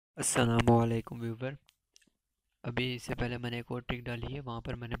अस्सलामुअलैकुम व्यूवर। अभी इससे पहले मैंने एक और ट्रिक डाली है, वहाँ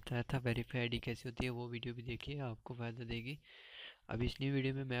पर मैंने बताया था वेरीफाई आईडी कैसे होती है। वो वीडियो भी देखिए, आपको फ़ायदा देगी। अभी इस न्यू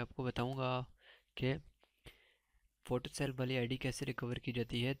वीडियो में मैं आपको बताऊँगा कि फ़ोटो सेल वाली आईडी कैसे रिकवर की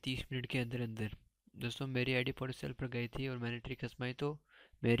जाती है 30 मिनट के अंदर अंदर। दोस्तों, मेरी आईडी फ़ोटो सेल पर गई थी और मैंने ट्रिक आजमाई तो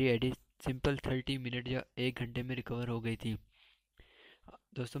मेरी आईडी सिंपल 30 मिनट या 1 घंटे में रिकवर हो गई थी।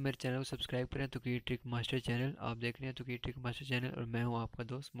 दोस्तों, मेरे चैनल को सब्सक्राइब करें, तोकीर ट्रिक मास्टर चैनल। आप देख रहे हैं तोकीर ट्रिक मास्टर चैनल और मैं हूं आपका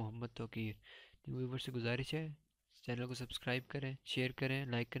दोस्त मोहम्मद तोकीर। व्यूवर से गुजारिश है, चैनल को सब्सक्राइब करें, शेयर करें,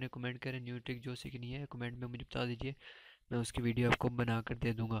 लाइक करें, कमेंट करें। न्यू ट्रिक जो सीखनी है कमेंट में मुझे बता दीजिए, मैं उसकी वीडियो आपको बना कर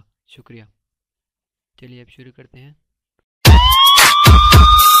दे दूँगा। शुक्रिया। चलिए अब शुरू करते हैं।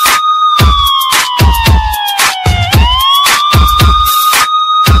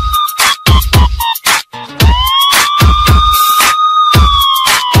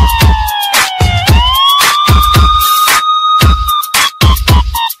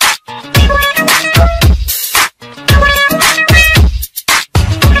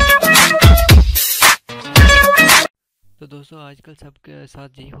 तो दोस्तों, आजकल सबके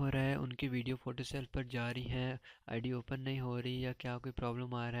साथ यही हो रहा है, उनकी वीडियो फ़ोटो सेल पर जा रही है, आईडी ओपन नहीं हो रही या क्या कोई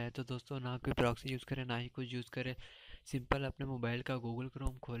प्रॉब्लम आ रहा है। तो दोस्तों, ना कोई प्रॉक्सी यूज़ करें, ना ही कुछ यूज़ करें। सिंपल अपने मोबाइल का गूगल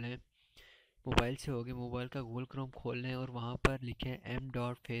क्रोम खोलें। मोबाइल से होगी, मोबाइल का गूगल क्रोम खोल लें और वहाँ पर लिखें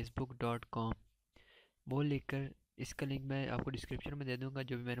m.facebook.com। वो लिखकर, इसका लिंक मैं आपको डिस्क्रिप्शन में दे दूँगा,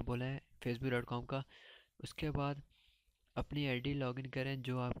 जो भी मैंने बोला है facebook.com का। उसके बाद अपनी आईडी लॉगिन करें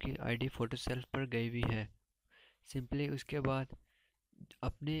जो आपकी आईडी फ़ोटो सेल पर गई हुई है। सिंपली उसके बाद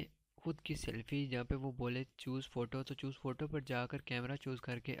अपने खुद की सेल्फ़ी, जहाँ पे वो बोले चूज़ फ़ोटो, तो चूज़ फ़ोटो पर जाकर कैमरा चूज़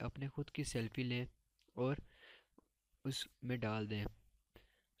करके अपने खुद की सेल्फ़ी लें और उसमें डाल दें।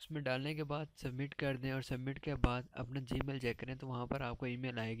 उसमें डालने के बाद सबमिट कर दें और सबमिट के बाद अपना जीमेल चेक करें, तो वहाँ पर आपको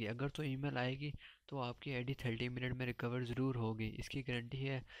ईमेल आएगी। अगर तो ईमेल आएगी तो आपकी आईडी 30 मिनट में रिकवर ज़रूर होगी, इसकी गारंटी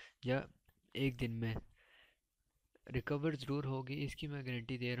है। या 1 दिन में रिकवर ज़रूर होगी, इसकी मैं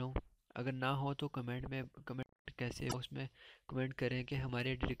गारंटी दे रहा हूँ। अगर ना हो तो कमेंट कैसे बॉक्स में कमेंट करें कि हमारी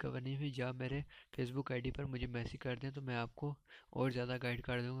आईडी रिकवर नहीं हुई, या मेरे फेसबुक आईडी पर मुझे मैसेज कर दें, तो मैं आपको और ज़्यादा गाइड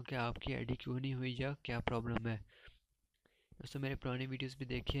कर दूँगा कि आपकी आईडी क्यों नहीं हुई या क्या प्रॉब्लम है। दोस्तों, मेरे पुरानी वीडियोस भी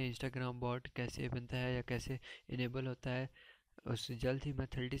देखिए, इंस्टाग्राम बॉट कैसे बनता है या कैसे इनेबल होता है। उससे जल्द ही मैं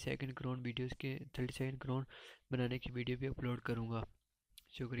 30 सेकंड क्रोन बनाने की वीडियो भी अपलोड करूँगा।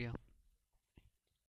 शुक्रिया।